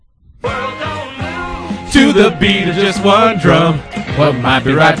to the beat of just one drum. What might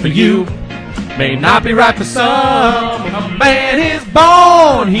be right for you may not be right for some. A man is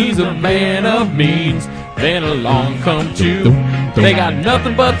born, he's a man of means. Then along come two. They got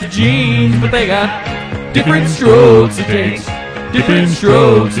nothing but the genes, but they got different strokes it takes. Different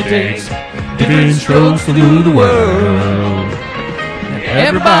strokes it takes. Different strokes to do the world.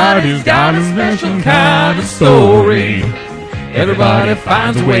 Everybody's got a special kind of story. Everybody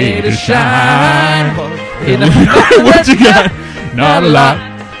finds a way to shine. What you got? Not a lot.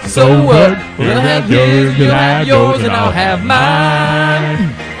 So what? We'll have yours, you'll have yours, and I'll have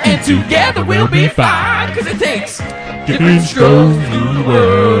mine. And together we'll be fine, cause it takes different strokes to do the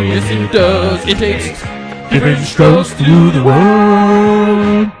world. Yes, it does. It takes different strokes to do the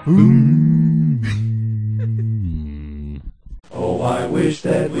world. Oh, I wish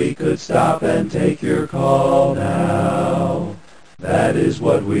that we could stop and take your call now. That is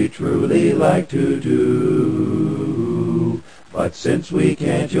what we truly like to do. But since we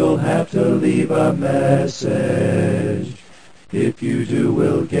can't, you'll have to leave a message. If you do,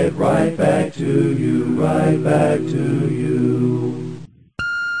 we'll get right back to you, right back to you.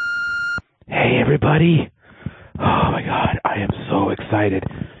 Hey, everybody. Oh, my God. I am so excited.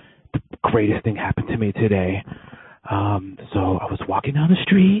 The greatest thing happened to me today. So I was walking down the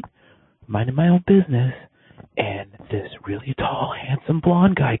street, minding my own business, and this really tall, handsome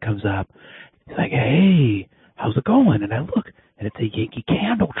blonde guy comes up. He's like, hey, how's it going? And I look, and it's a Yankee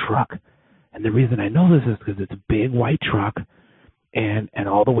Candle truck. And the reason I know this is because it's a big white truck, and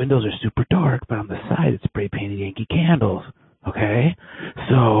all the windows are super dark, but on the side it's spray painted Yankee Candles. Okay?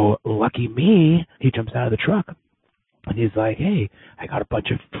 So, lucky me, he jumps out of the truck, and he's like, hey, I got a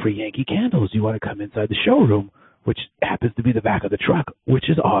bunch of free Yankee Candles. You want to come inside the showroom? Which happens to be the back of the truck, which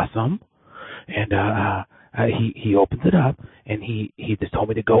is awesome. And he opens it up, and he just told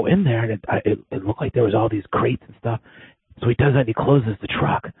me to go in there, and it looked like there was all these crates and stuff. So he does that, and he closes the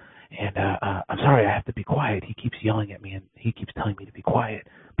truck. And I'm sorry, I have to be quiet. He keeps yelling at me, and he keeps telling me to be quiet.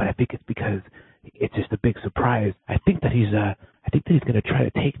 But I think it's because it's just a big surprise. I think that he's going to try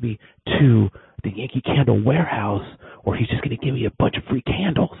to take me to the Yankee Candle warehouse, or he's just going to give me a bunch of free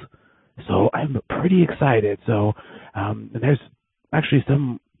candles. So I'm pretty excited. So and there's actually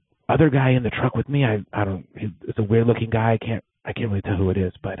some other guy in the truck with me. It's a weird looking guy. I can't really tell who it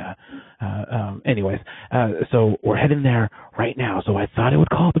is, but anyways, so we're heading there right now. So I thought I would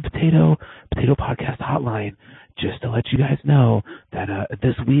call the Potato Podcast Hotline just to let you guys know that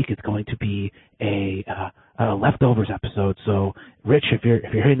this week is going to be a leftovers episode. So Rich, if you're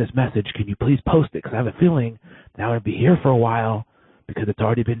hearing this message, can you please post it? Because I have a feeling that I'm going to be here for a while because it's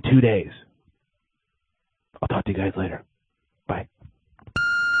already been 2 days. I'll talk to you guys later. Bye.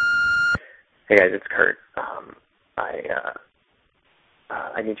 Hey guys, it's Kurt.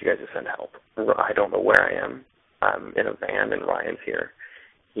 I need you guys to send help. I don't know where I am. I'm in a van and Ryan's here.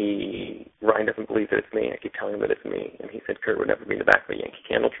 Ryan doesn't believe that it's me. I keep telling him that it's me, and he said Kurt would never be in the back of a Yankee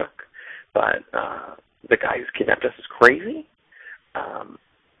Candle truck. But the guy who's kidnapped us is crazy.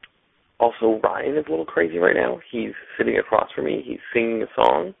 Also, Ryan is a little crazy right now. He's sitting across from me. He's singing a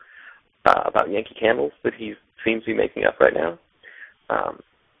song about Yankee Candles that he seems to be making up right now.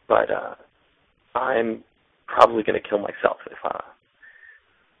 But I'm probably going to kill myself if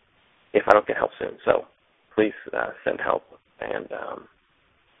I don't get help soon. So please send help, and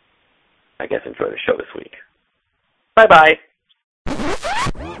I guess enjoy the show this week. Bye-bye.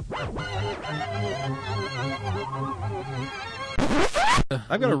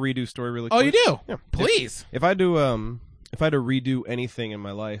 I've got a redo story really Oh, quick. you do? Yeah. Please. If I had to redo anything in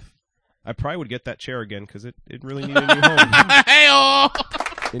my life, I probably would get that chair again because it really needed a new home. Hey-oh!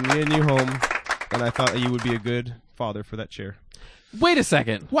 It needed a new home, and I thought that you would be a good father for that chair. Wait a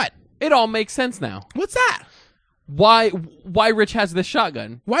second. What? It all makes sense now. What's that? Why Rich has this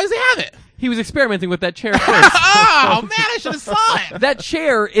shotgun? Why does he have it? He was experimenting with that chair first. Oh, man, I should have saw it. That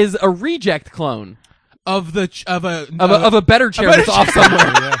chair is a reject clone Of a better chair better that's off chair.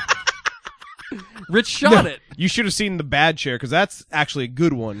 somewhere. Yeah. Rich shot it. You should have seen the bad chair because that's actually a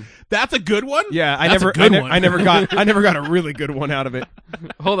good one. That's a good one? Yeah, I That's never, a good one. I never got a really good one out of it.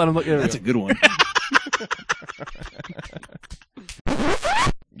 Hold on, I'm looking. That's a good one.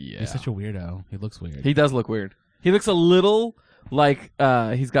 Yeah, He's such a weirdo. He looks weird. He does look weird. He looks a little like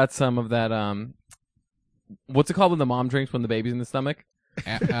he's got some of that. What's it called when the mom drinks when the baby's in the stomach?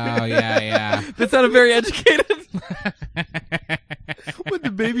 Oh, yeah. That sounded very educated. when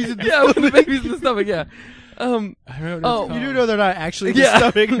the baby's in the Yeah, when the baby's in the stomach. Yeah. I don't know you do know they're not actually in the Yeah.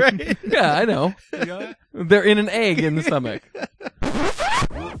 stomach, right? Yeah, I know. They're in an egg in the stomach.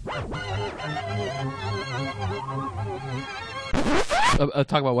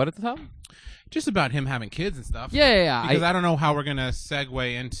 Talk about what at the top? Just about him having kids and stuff. Yeah. Because I don't know how we're gonna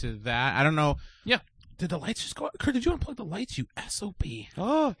segue into that. I don't know. Yeah. Did the lights just go out? Kurt, did you unplug the lights, you SOB?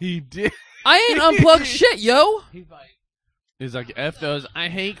 Oh, he did. I ain't unplugged shit, yo. He's like, F those. I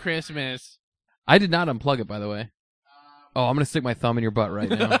hate Christmas. I did not unplug it, by the way. Oh, I'm gonna stick my thumb in your butt right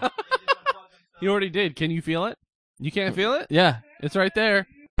now. You already did. Can you feel it? You can't feel it? Yeah. It's right there.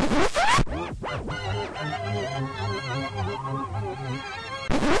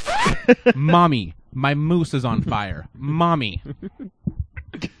 Mommy, my moose is on fire. Mommy.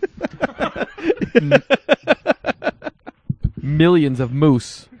 Millions of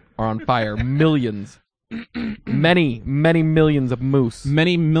moose are on fire. Millions. Many millions of moose.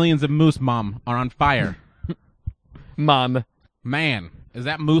 Many millions of moose, Mom, are on fire. Mom. Man, is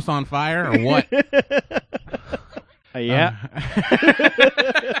that moose on fire or what? Yeah.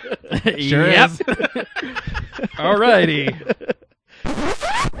 Sure Yep. is. Alrighty.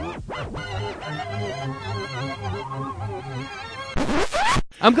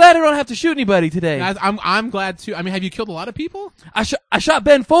 I'm glad I don't have to shoot anybody today. Guys, I'm glad too. I mean, have you killed a lot of people? I shot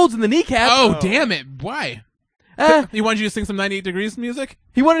Ben Folds in the kneecap. Oh, damn it. Why? He wanted you to sing some 98 Degrees music?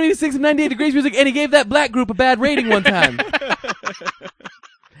 He wanted me to sing some 98 Degrees music, and he gave that black group a bad rating one time.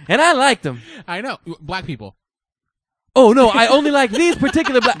 And I liked them. I know. Black people. Oh, no, I only like these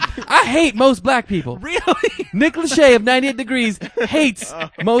particular black... I hate most black people. Really? Nick Lachey of 98 Degrees hates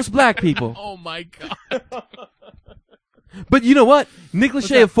most black people. Oh, my God. But you know what? Nick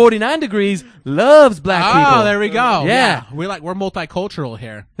Lachey of 49 Degrees loves black people. Oh, there we go. Yeah. We're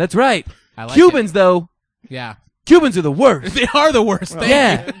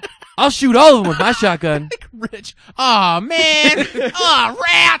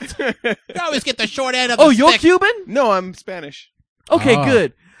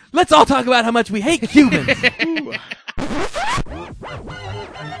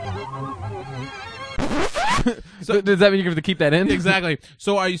So does that mean you're going to keep that in? Exactly.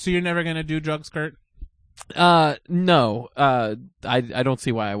 So you're never going to do drugs, Kurt? No. I don't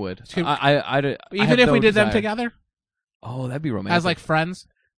see why I would. I Even have if no we did them desire. together? Oh, that'd be romantic. As like friends?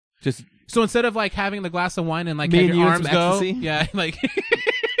 Just So instead of like having the glass of wine and like Me have and your you and arms some go, ecstasy? yeah, like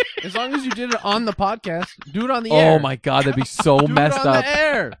As long as you did it on the podcast, do it on the air. oh my god, that'd be so Do messed it on up. the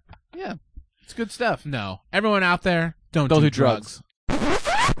air. Yeah. It's good stuff. no. Everyone out there, don't Don't do do drugs.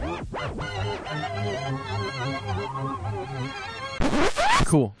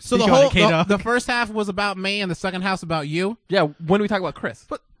 Cool. So the Speak on whole it, K-Dog. the first half was about me and the second half about you. Yeah, when do we talk about Chris?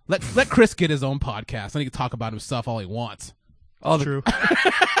 But let Chris get his own podcast and he can talk about himself all he wants. Oh, True.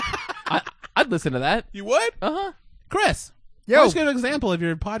 I'd listen to that. You would? Uh-huh. Chris, Yo. let's give an example of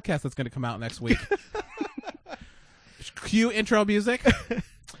your podcast that's going to come out next week. Cue intro music.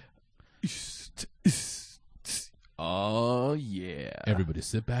 Oh yeah. Everybody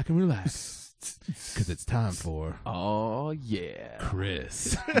sit back and relax because it's time for Oh yeah.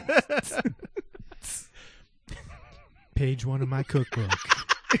 Chris. Page 1 of my cookbook.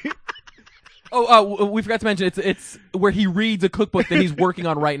 Oh, we forgot to mention it's where he reads a cookbook that he's working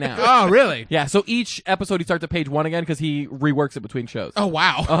on right now. Oh, really? Yeah, so each episode he starts at page 1 again because he reworks it between shows. Oh,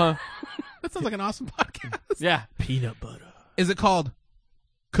 wow. Uh-huh. That sounds like an awesome podcast. Yeah. Peanut butter. Is it called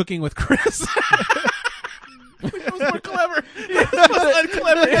Cooking with Chris? That was more clever. That was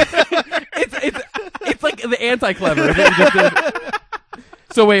unclever. It's like the anti-clever that you just did.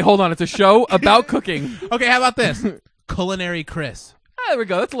 So wait, hold on. It's a show about cooking. Okay, how about this? Culinary Chris There we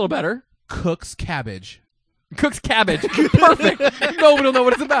go. That's a little better. cooks cabbage. Cooks cabbage. Perfect. Nobody will know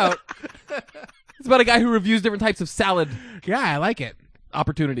what it's about. It's about a guy who reviews different types of salad Yeah, I like it.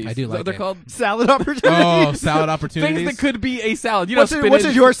 opportunities. I do Is that like what they're it. called? Salad opportunities. Oh, salad opportunities. Things that could be a salad. You know, What's spinach.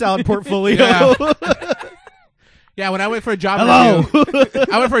 in your salad portfolio? Yeah. Yeah, when I went for a job interview,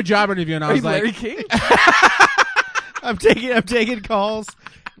 I went for a job interview and I Are was you like, Larry King? I'm taking calls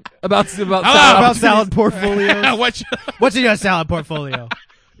about about salad portfolios. what? What's in your salad portfolio?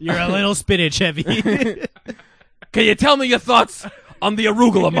 You're a little spinach heavy. Can you tell me your thoughts on the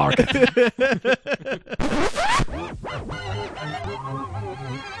arugula market?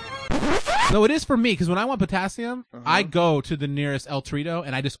 No, it is for me because when I want potassium, I go to the nearest El Torito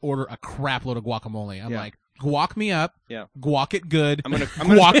and I just order a crap load of guacamole. I'm Yeah. like, guac me up, Yeah. guac it good, I'm gonna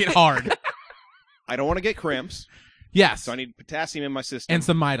guac it hard. I don't want to get cramps, Yes, so I need potassium in my system and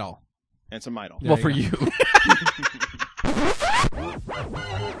some Midol. and some Midol. Well, There for you you.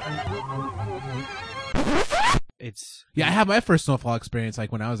 It's Yeah, I had my first snowfall experience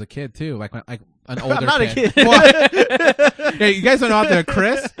like when I was a kid too, like an older I'm not a kid. Well, yeah, you guys don't know out there,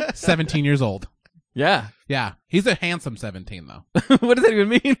 Chris, 17 years old. Yeah. Yeah, he's a handsome 17 though. What does that even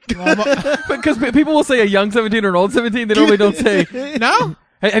mean? Because people will say a young 17 or an old 17. They normally don't say. No?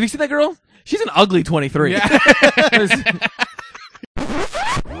 Hey, have you seen that girl? She's an ugly 23. Yeah.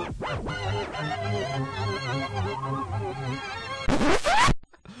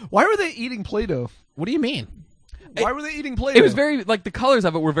 Why were they eating Play-Doh? What do you mean? Why were they eating Play-Doh? It was very like the colors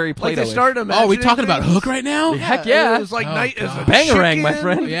of it were very like Play-Doh. they started imagining Oh, we talking about things. Hook right now? Heck yeah. It was like Oh, night. It was God. a Bangarang, my chicken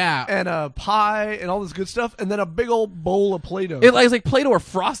friend. Yeah. and a pie and all this good stuff, and then a big old bowl of Play-Doh. It was like Play-Doh or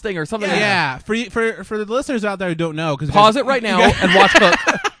frosting or something. Yeah. For the listeners out there who don't know, because Pause it right now and watch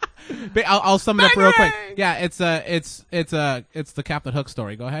Hook. I'll sum it up real quick. Yeah, it's the Captain Hook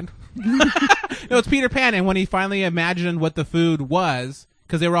story. Go ahead. No, it's Peter Pan, and when he finally imagined what the food was,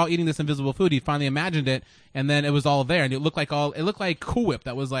 because they were all eating this invisible food, he finally imagined it, and then it was all there, and it looked like Cool Whip.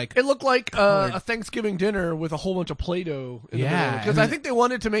 That was like It looked like a Thanksgiving dinner with a whole bunch of Play-Doh in the middle. Because I think they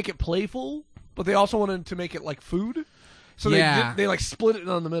wanted to make it playful, but they also wanted to make it like food. So they like split it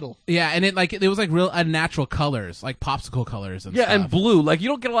down the middle. Yeah, and it was like real unnatural colors, like popsicle colors and Yeah, stuff. and blue. Like you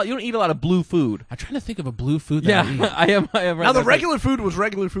don't eat a lot of blue food. I'm trying to think of a blue food that I eat. Yeah, I am. Right Now the there. regular food was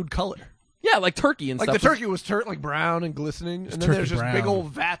regular food color. Yeah, like turkey and Like stuff. the turkey was like brown and glistening, and then turkey there's just brown. big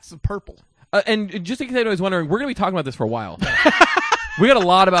old vats of purple. And just in case anyone was wondering, we're going to be talking about this for a while. We got a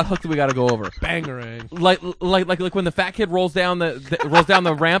lot about Hook that we got to go over. Bangarang. Like when the fat kid rolls down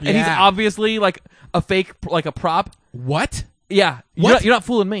the ramp, and he's Yeah. obviously like a fake, like a prop. What? Yeah, What? You're not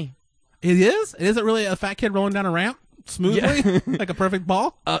fooling me. It is? It isn't really a fat kid rolling down a ramp smoothly, like a perfect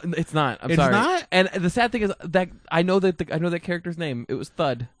ball? It's not. I'm It's sorry. not? And the sad thing is that I know that character's name. It was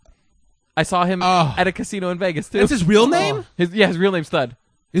Thud. I saw him Oh. at a casino in Vegas too. That's his real name? His real name's Thud.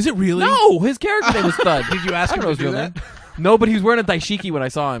 Is it really? No, his character name was Thud. Did you ask I him don't know to his do real that? name. No, but he was wearing a daishiki when I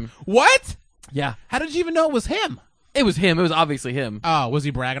saw him. What? Yeah, How did you even know it was him? it was him. It was obviously him. Oh, was he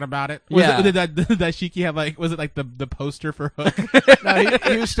bragging about it? Yeah. Did that Shiki have was it like the poster for Hook? No,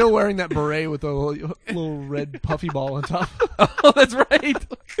 he was still wearing that beret with a little red puffy ball on top. Oh, that's right.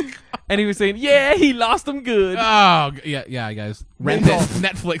 And he was saying, "Yeah, he lost him good." Oh, yeah, guys. Rent it.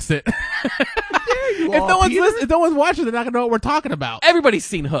 Netflix it. You If are, no one's Peter. listening, if no one's watching, they're not gonna know what we're talking about. Everybody's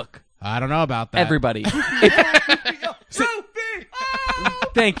seen Hook. I don't know about that. Everybody.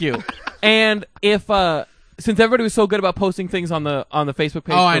 Thank you. And if since everybody was so good about posting things on the Facebook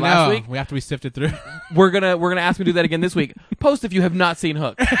page Oh, for I last know. week, We have to be sifted through. we're gonna ask me to do that again this week. Post if you have not seen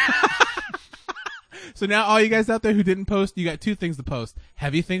Hook. So now, all you guys out there who didn't post, you got two things to post: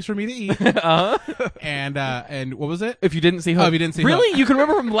 heavy things for me to eat, and what was it? If you didn't see Hook. Oh, if you didn't see really? Hook. You can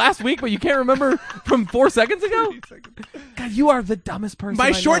remember from last week, but you can't remember from 4 seconds ago? God, you are the dumbest person I My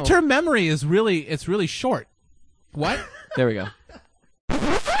know. short-term memory is really short. What? There we go.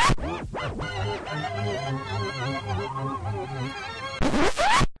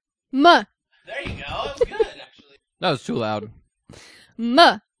 Muh. There you go. That's good, actually. That was too loud.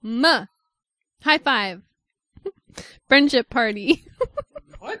 Muh. Muh. High five. Friendship party.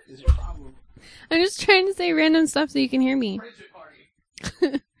 What is your problem? I'm just trying to say random stuff so you can hear me.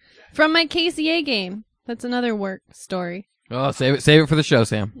 From my KCA game. That's another work story. Oh, save it for the show,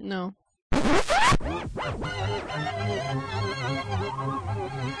 Sam. No.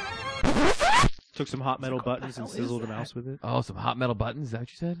 Took some hot metal buttons and sizzled a mouse with it. Oh, some hot metal buttons. Is that what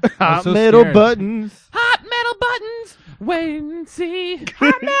you said? Hot so metal scared. buttons. Hot metal buttons. Wait and see.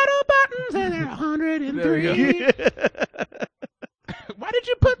 Hot metal buttons and they're 103. Why did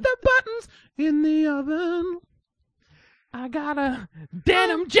you put the buttons in the oven? I got a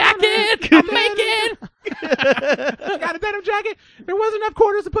denim jacket. I'm making. I got a denim jacket. There wasn't enough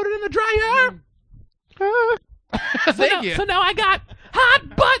quarters to put it in the dryer. Thank you. So now I got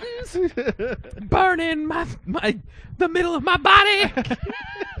hot buttons burning the middle of my body.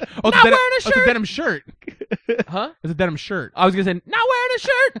 Oh, Not wearing a It's a shirt. denim shirt. Huh? It's a denim shirt. I was gonna say not wearing a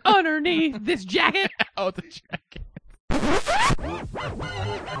shirt underneath this jacket. Oh, it's a jacket.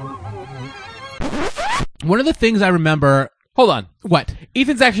 One of the things I remember. Hold on. What?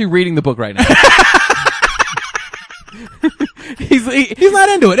 Ethan's actually reading the book right now. He's not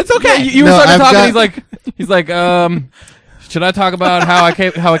into it. It's okay. Yeah, you were starting to talk, and he's like, should I talk about how I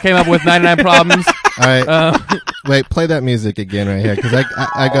came up with 99 problems? All right. Wait, play that music again right here, because I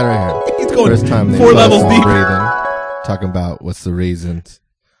got it right here. He's going First time they 4 levels bust deep. breathing, talking about what's the reasons.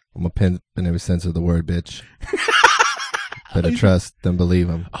 I'm a pimp in every sense of the word, bitch. Better trust than believe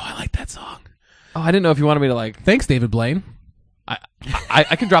him. Oh, I like that song. Oh, I didn't know if you wanted me to like. Thanks, David Blaine.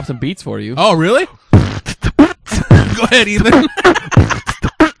 I can drop some beats for you. Oh, really? Go ahead, Ethan.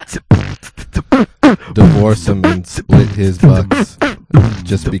 Divorce him and split his bucks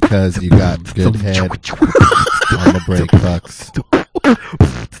just because you got good head. I'ma break bucks.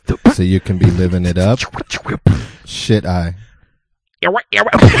 so you can be living it up. Shit, I.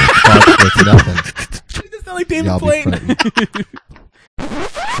 It's nothing. You just sound like David Y'all be Blaine. frontin'.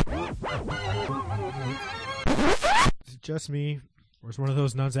 Is it just me? Or is one of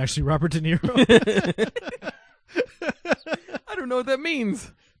those nuns actually Robert De Niro? I don't know what that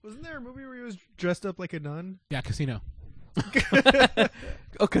means. Wasn't there a movie where he was dressed up like a nun? Yeah, Casino.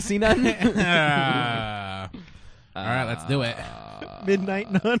 Oh, Casino. All right, let's do it.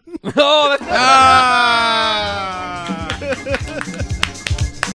 Midnight Nun. Oh,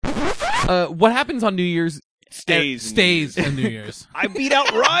 that's what happens on New Year's Stays on New Year's. I beat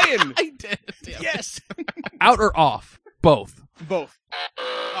out Ryan. I did. Yes. out or off? Both. Both.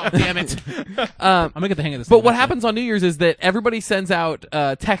 Oh, damn it. I'm gonna get the hang of this. But what happens on New Year's is that everybody sends out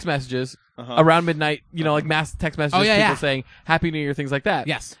text messages around midnight, like mass text messages, people saying Happy New Year, things like that.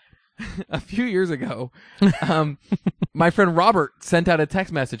 Yes. A few years ago, my friend Robert sent out a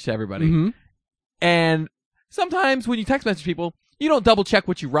text message to everybody. Mm-hmm. And sometimes when you text message people, you don't double check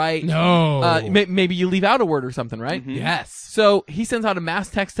what you write. No. Maybe you leave out a word or something, right? Mm-hmm. Yes. So he sends out a mass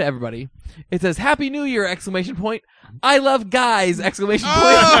text to everybody. It says, Happy New Year, ! I love guys, !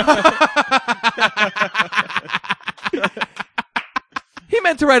 He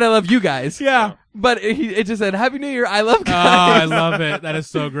meant to write I love you guys. Yeah. But it just said, Happy New Year, I love guys. Oh, I love it. That is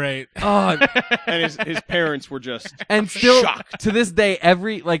so great. Oh. And his parents were just and still, shocked. to this day,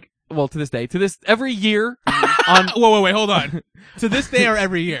 every year on wait, hold on. To this day or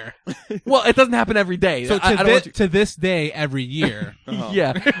every year? Well, it doesn't happen every day. So to this day, every year.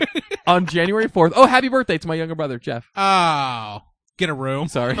 Yeah. On January 4th. Oh, happy birthday to my younger brother, Jeff. Oh. Get a room.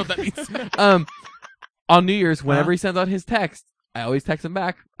 Sorry. What that means. On New Year's, whenever he sends out his text, I always text him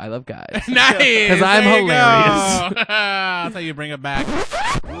back, I love guys. Nice! Because I'm There you hilarious. go. That's how you bring it back.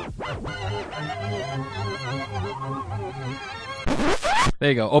 There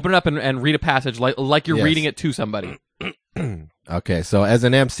you go. Open it up and read a passage like you're Yes. reading it to somebody. Okay, so as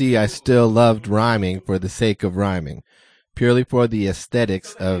an MC, I still loved rhyming for the sake of rhyming, purely for the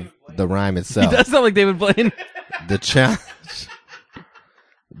aesthetics of the rhyme He itself. does sound like David Blaine. The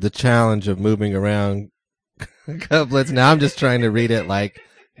challenge of moving around couplets. Now I'm just trying to read it like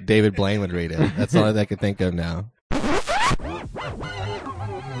David Blaine would read it. That's all I can think of now.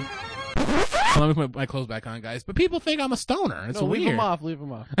 Let me put my clothes back on, guys. But people think I'm a stoner. It's weird. Leave him off. Leave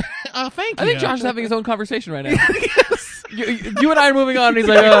him off. Oh, thank you. I think Josh is having his own conversation right now. You and I are moving on, and he's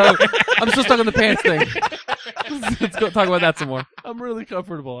like, I'm still stuck on the pants thing. Let's go talk about that some more. I'm really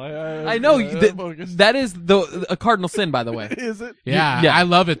comfortable. I know that is a cardinal sin, by the way. Is it? Yeah, Yeah. I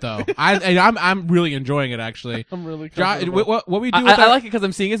love it though. I'm really enjoying it actually. I'm really Josh, comfortable. what we do? I like it because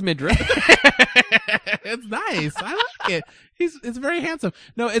I'm seeing his midriff. It's nice. I like it. It's very handsome.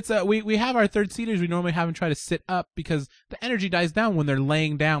 No, it's we have our third seaters. We normally have them try to sit up because the energy dies down when they're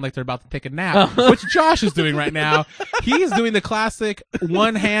laying down like they're about to take a nap, which Josh is doing right now. He's doing the classic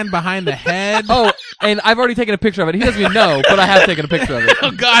one hand behind the head. Oh, and I've already taken a picture of it. He doesn't even know, but I have taken a picture of it. Oh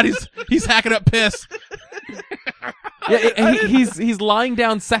God, he's hacking up piss. Yeah, and he's lying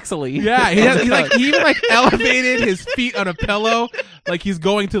down sexily. Yeah, he even elevated his feet on a pillow like he's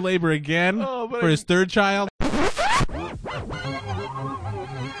going to labor again for his third child.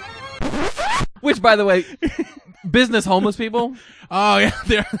 Which, by the way, business homeless people. Oh yeah,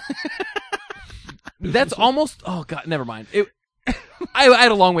 they're that's almost. Oh God, never mind. I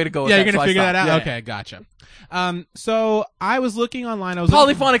had a long way to go. With yeah, that, you're gonna so figure I that out. stopped. Okay, gotcha. So I was looking online. I was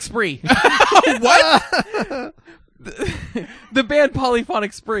Polyphonic Spree. What? The band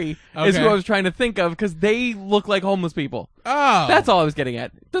Polyphonic Spree is who Okay. I was trying to think of because they look like homeless people. Oh, That's all I was getting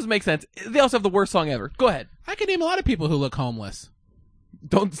at. Doesn't make sense. They also have the worst song ever. Go ahead. I can name a lot of people who look homeless.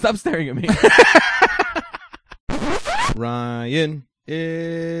 Don't stop staring at me. Ryan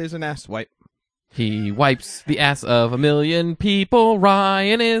is an ass wipe. He wipes the ass of a million people.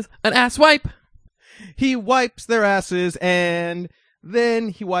 Ryan is an ass wipe. He wipes their asses and then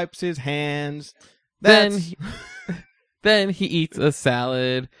he wipes his hands. Then That's then he eats a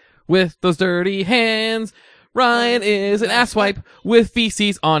salad with those dirty hands. Ryan is an ass wipe with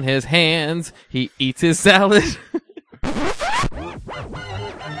feces on his hands. He eats his salad.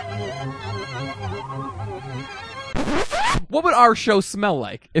 What would our show smell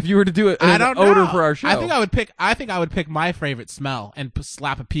like if you were to do it? I don't odor know. for our show. I think I would pick my favorite smell and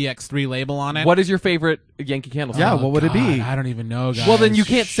slap a PX3 label on it. What is your favorite Yankee Candle Yeah, smell? what would it be? God, I don't even know, guys. Well, then you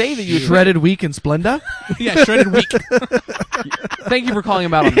can't say that you Shredded Wheat and Splenda? Yeah, shredded wheat. Thank you for calling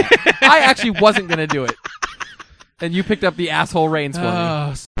him out on that. I actually wasn't going to do it. And you picked up the asshole reins for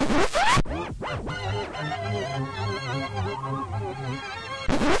me.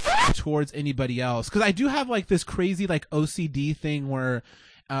 Towards anybody else, because I do have like this crazy like OCD thing where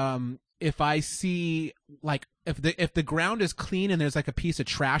if I see like if the ground is clean and there's like a piece of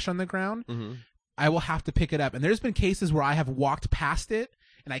trash on the ground, I will have to pick it up. And there's been cases where I have walked past it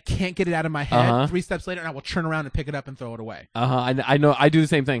and I can't get it out of my head. 3 steps later, and I will turn around and pick it up and throw it away. I know. I do the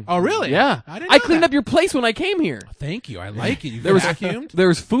same thing. Oh, really? Yeah. I cleaned up your place when I came here. Thank you. I like it. You there was vacuumed. There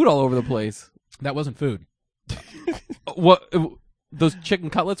was food all over the place. That wasn't food. What? Those chicken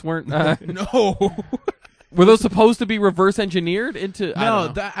cutlets weren't. No. Were those supposed to be reverse engineered into?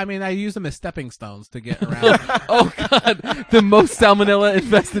 No, I mean I use them as stepping stones to get around. Oh God, the most salmonella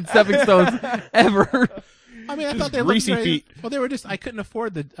infested stepping stones ever. I mean, I thought they looked greasy very, feet. Well, they were just. I couldn't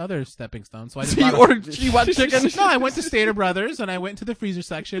afford the other stepping stones, so I just So you bought ordered Chihuahua chicken? No, I went to Stater Brothers and I went to the freezer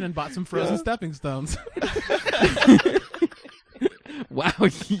section and bought some frozen stepping stones. Wow,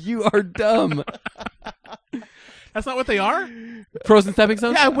 you are dumb. That's not what they are? Frozen stepping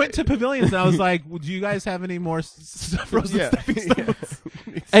stones? Yeah, I went to Pavilions and I was like, well, do you guys have any more frozen stepping stones?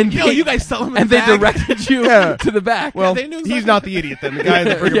 And you guys sell them in and the they bag? directed you to the back. Well, they knew he's exactly- not the idiot then. The guy in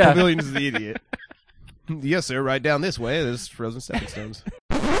the freaking Yeah. pavilion is the idiot. Yes, sir. Right down this way. There's frozen stepping stones.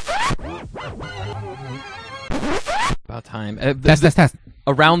 About time. Test.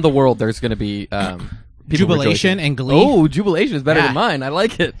 Around the world, there's going to be people Jubilation rejoicing. and glee. Oh, jubilation is better Yeah. than mine. I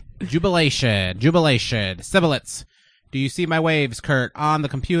like it. Jubilation. Sibilants. Do you see my waves, Kurt, on the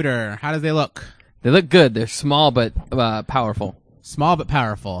computer? How do they look? They look good. They're small but powerful. Small but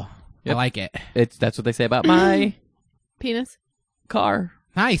powerful. Yep. I like it. That's what they say about my Penis. car.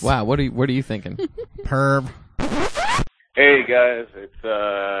 Nice. Wow, what are you thinking? Perv. Hey guys,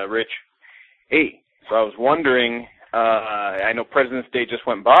 it's Rich. Hey, so I was wondering, I know President's Day just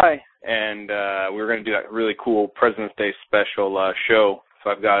went by, and we were going to do that really cool President's Day special show.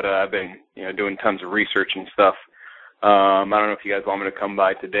 So I've been doing tons of research and stuff. I don't know if you guys want me to come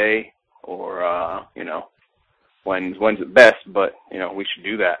by today or when's it best, but we should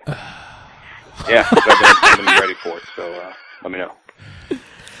do that. Yeah, I've been ready for it. So let me know.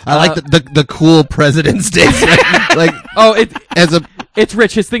 I like the cool President's Day. Like, it's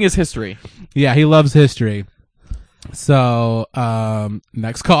Rich. His thing is history. Yeah, he loves history. So,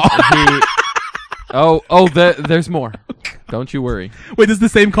 next call. There's more. Don't you worry. Wait, this is the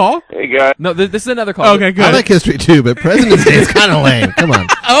same call? Hey guys. No, this is another call. Okay, good. I like history too, but President's Day is kind of lame. Come on.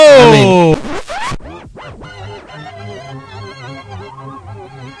 Oh.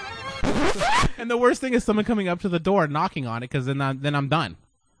 And the worst thing is someone coming up to the door knocking on it, because then I'm done.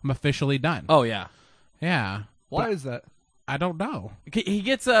 I'm officially done. Oh yeah. Yeah. Why is that? I don't know. He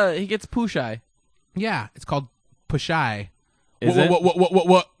gets poo shy. Yeah, it's called pushai. Is it?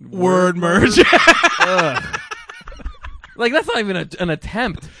 What? Word merge. Like, that's not even an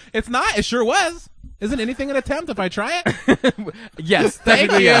attempt. It's not. It sure was. Isn't anything an attempt if I try it? Yes.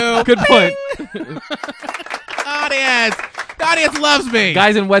 Thank technically, you. yeah. Good point. Audience. The audience loves me.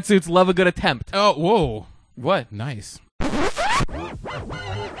 Guys in wetsuits love a good attempt. Oh, whoa. What? Nice.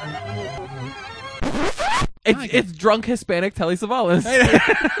 It's drunk Hispanic Telly Savalas.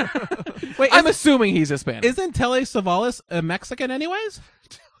 Wait, I'm assuming he's Hispanic. Isn't Telly Savalas a Mexican anyways?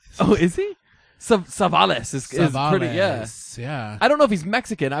 Oh, is he? Savalas is pretty, yeah. Yeah. I don't know if he's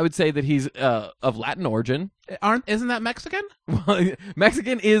Mexican. I would say that he's of Latin origin. Isn't that Mexican? Well,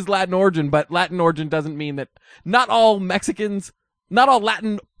 Mexican is Latin origin, but Latin origin doesn't mean that not all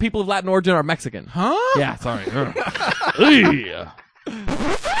Latin people of Latin origin are Mexican. Huh? Yeah, sorry.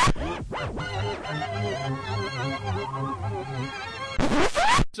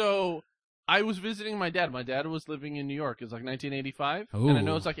 So I was visiting my dad. My dad was living in New York. It was like 1985. Ooh. And I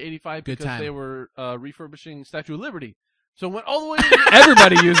know it's like 85 Good because time. they were refurbishing Statue of Liberty. So I went all the way to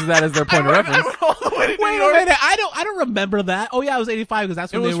Everybody uses that as their point of reference. all the way to New Wait a York. minute. I don't remember that. Oh yeah, it was 85 because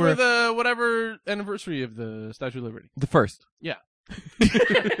that's It when was they were. for the whatever anniversary of the Statue of Liberty. The first. Yeah.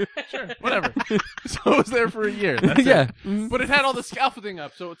 Sure, whatever. So I was there for a year. That's Yeah. it. But it had all the scaffolding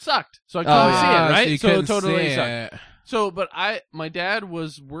up, so it sucked. So I couldn't see it, right? So you So couldn't it totally see sucked. it. So, but my dad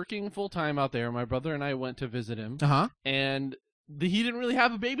was working full time out there. My brother and I went to visit him, Uh-huh. and he didn't really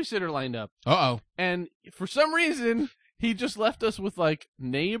have a babysitter lined up. Uh-oh. And for some reason, he just left us with like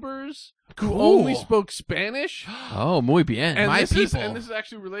neighbors who Cool. only spoke Spanish. Oh, muy bien. And My this is people.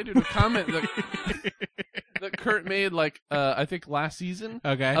 actually related to a comment that Kurt made, like I think last season,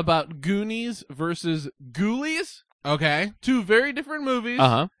 Okay. about Goonies versus Ghoulies. Okay. Two very different movies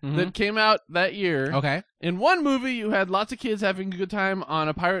Uh-huh. that came out that year. Okay. In one movie, you had lots of kids having a good time on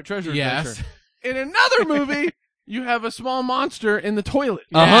a pirate treasure Yes. adventure. In another movie, you have a small monster in the toilet.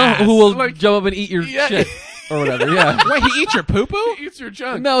 Uh-huh. Yes. Who will Like- jump up and eat your Yeah, shit. or whatever. Yeah. Wait, he eats your poo poo? He eats your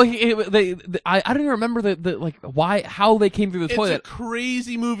junk. No, I don't even remember how they came through the toilet. It's a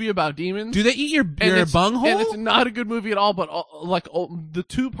crazy movie about demons. Do they eat your bunghole? And it's not a good movie at all. But the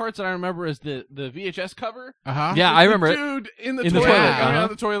two parts that I remember is the VHS cover. Yeah, I remember dude in the in toilet, the toilet, going out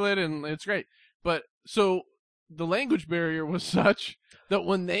the toilet, and it's great. But so the language barrier was such that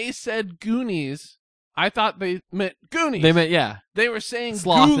when they said Goonies, I thought they meant Goonies. They meant They were saying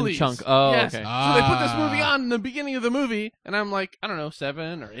Sloth Ghoulies. and Chunk. Oh, yes. okay. So they put this movie on in the beginning of the movie, and I'm like, I don't know,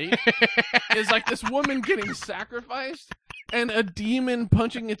 7 or 8. It's like this woman getting sacrificed, and a demon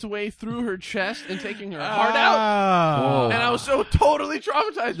punching its way through her chest and taking her heart out. Whoa. And I was so totally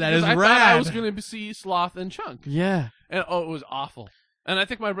traumatized That because is I rad. thought I was going to see Sloth and Chunk. Yeah. And it was awful. And I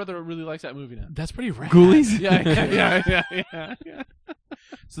think my brother really likes that movie now. That's pretty rad. Ghoulies? Yeah.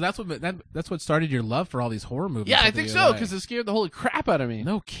 So that's what started your love for all these horror movies. Yeah, I think so, because it scared the holy crap out of me.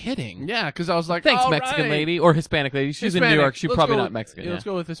 No kidding. Yeah, because I was like, Thanks, all Mexican right. lady or Hispanic lady. She's in New York. She's Let's probably go not with- Mexican. Let's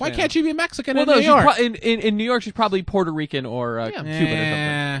go with Why Hispanic. can't you be Mexican Well, in no, New York? in New York, she's probably Puerto Rican or Cuban or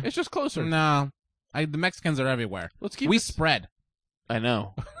something. It's just closer. No. The Mexicans are everywhere. Let's keep we it- spread. I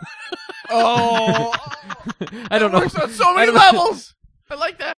know. Oh, I don't know. Works on so many I don't know. levels. I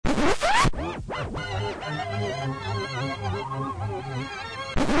like that.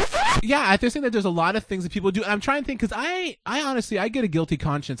 Yeah, I just think that there's a lot of things that people do. And I'm trying to think because I honestly I get a guilty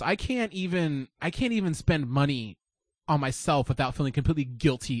conscience. I can't even spend money on myself without feeling completely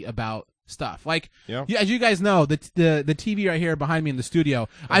guilty about stuff. Like, as you guys know, the TV right here behind me in the studio,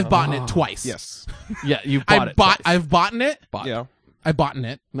 I've bought it twice. Yes. Yeah, you bought it. Twice. I've bought it. Yeah. I bought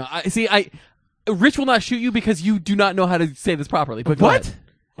it. No, Rich will not shoot you because you do not know how to say this properly. But go What? ahead.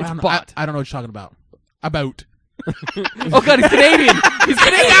 It's bought. I don't know what you're talking about. About. Oh God, he's Canadian. He's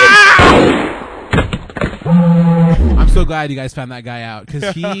Canadian. I'm so glad you guys found that guy out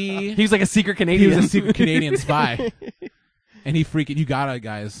because he's like a secret Canadian. He was a secret Canadian spy, and he freaking. You got it,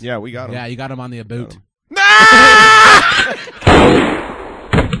 guys. Yeah, we got him. Yeah, you got him on the about.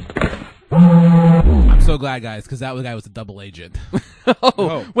 I'm so glad, guys, because that guy was a double agent.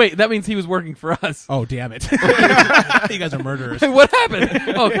 Oh, wait, that means he was working for us. Oh, damn it! You guys are murderers. What happened?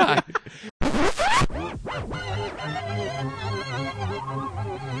 Oh God.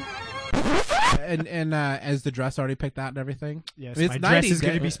 And as the dress already picked out and everything. Yes, It's my dress 90s, is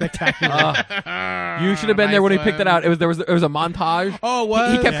going to Dave. be spectacular. You should have been there when he picked it out. It was a montage. Oh,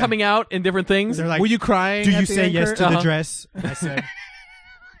 what? He kept Yeah. coming out in different things. They're like, Were you crying? do at you the say end, yes Kurt? to the dress? And I said,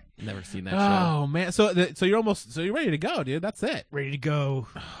 Never seen that show. Oh man, so you're ready to go, dude. That's it. ready to go.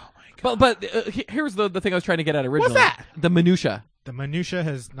 But here's the thing I was trying to get at originally. What's that? The minutia. The minutia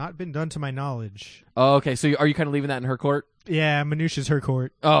has not been done to my knowledge. Oh, okay. So are you kind of leaving that in her court? Yeah, minutia's her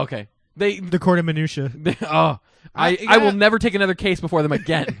court. Oh, okay. The court of minutia. I will never take another case before them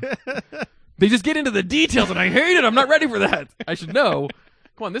again. They just get into the details, and I hate it. I'm not ready for that. I should know.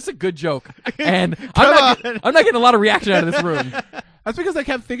 Come on, this is a good joke, and I'm not getting a lot of reaction out of this room. That's because I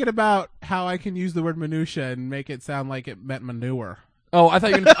kept thinking about how I can use the word minutia and make it sound like it meant manure. Oh, I thought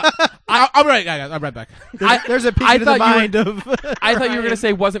you were gonna... I'm right, guys. I'm right back. There's a peek into the mind of... I thought you were going to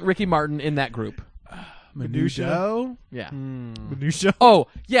say, wasn't Ricky Martin in that group? Minutia? Yeah. Minutia? Oh,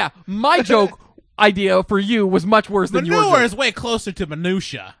 yeah. My joke idea for you was much worse than yours. Manure is way closer to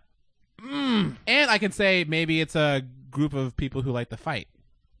minutia. And I can say maybe it's a group of people who like to fight.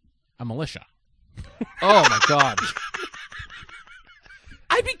 A militia. Oh, my God.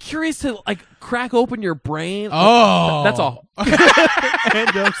 I'd be curious to, like, crack open your brain. Oh. That's all.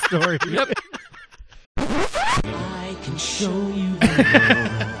 End of story. Yep. I can show you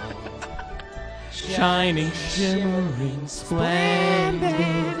the world. Shining, shimmering,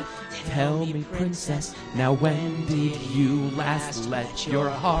 splendid. Tell me, princess, now when did you last let your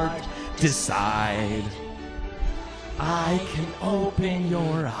heart decide? I can open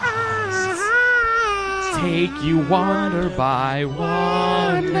your eyes, take you wonder by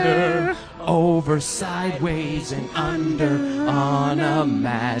wonder, over, sideways, and under, on a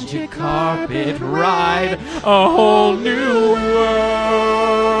magic carpet ride, a whole new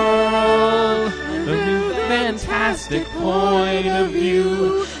world, a new fantastic point of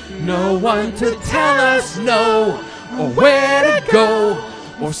view. No one to tell us no, or where to go,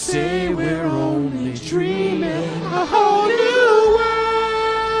 or say we're only dreaming. A whole new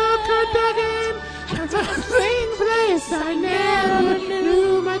world, Kurt Duggan. It's a same place I never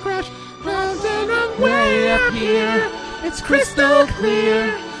knew. My crush mountain I'm way up here. It's crystal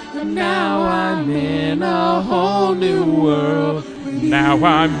clear. And now I'm in a whole new world. Now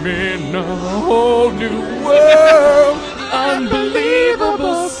I'm in a whole new world.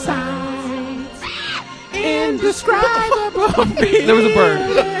 Unbelievable sights, indescribable. There was a bird.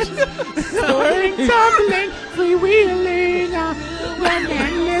 tumbling, freewheeling, an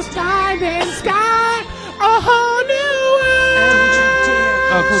endless time and sky, a whole new world.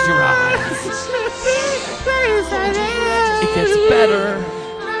 Oh, close your eyes. It gets better.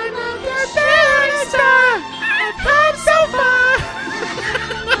 I've come so far.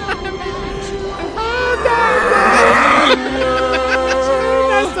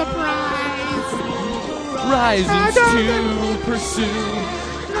 A surprise. Rises to pursue.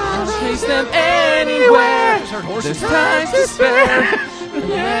 I'll chase them anywhere. There's time to spare.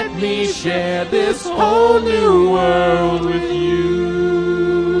 Let me share this whole new world with you.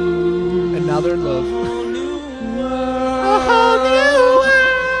 And now they're in love. A whole new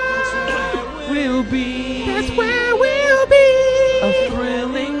world will be. That's where we'll be. A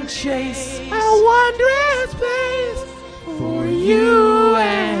thrilling chase. A wondrous place for you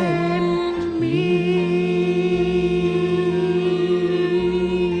and me.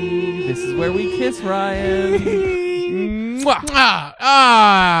 This is where we kiss, Ryan.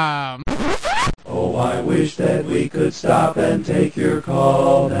 Oh, I wish that we could stop and take your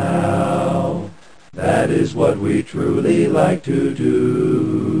call now. That is what we truly like to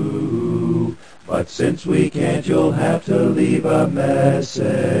do. But since we can't, you'll have to leave a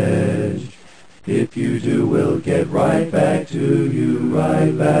message. If you do, we'll get right back to you,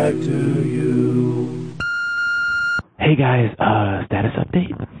 right back to you. Hey guys, status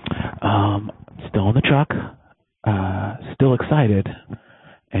update. Still in the truck. Still excited.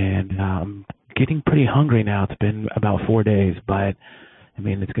 And getting pretty hungry now. It's been about 4 days, but I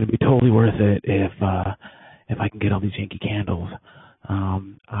mean, it's going to be totally worth it if I can get all these Yankee Candles.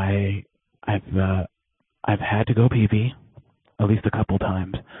 I've had to go pee-pee at least a couple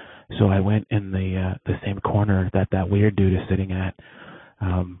times, so I went in the same corner that weird dude is sitting at.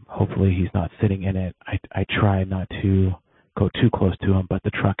 Hopefully he's not sitting in it. I try not to go too close to him, but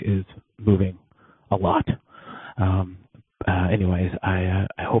the truck is moving a lot. Anyways, I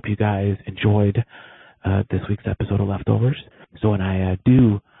hope you guys enjoyed this week's episode of Leftovers. So when I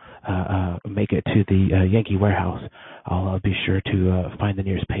do make it to the Yankee warehouse, I'll be sure to find the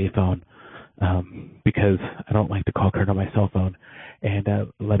nearest payphone because I don't like to call Kurt on my cell phone, and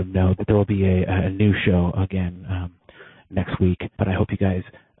let him know that there will be a new show again next week. But I hope you guys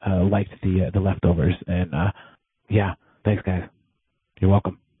liked the Leftovers, and yeah, thanks guys. You're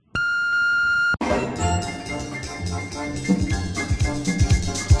welcome.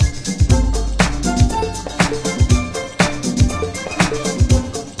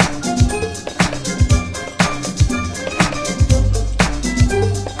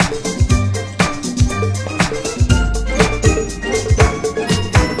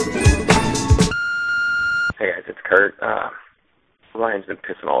 Hey guys, it's Kurt. Ryan's been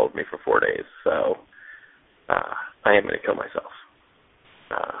pissing all over me for 4 days, so I am going to kill myself.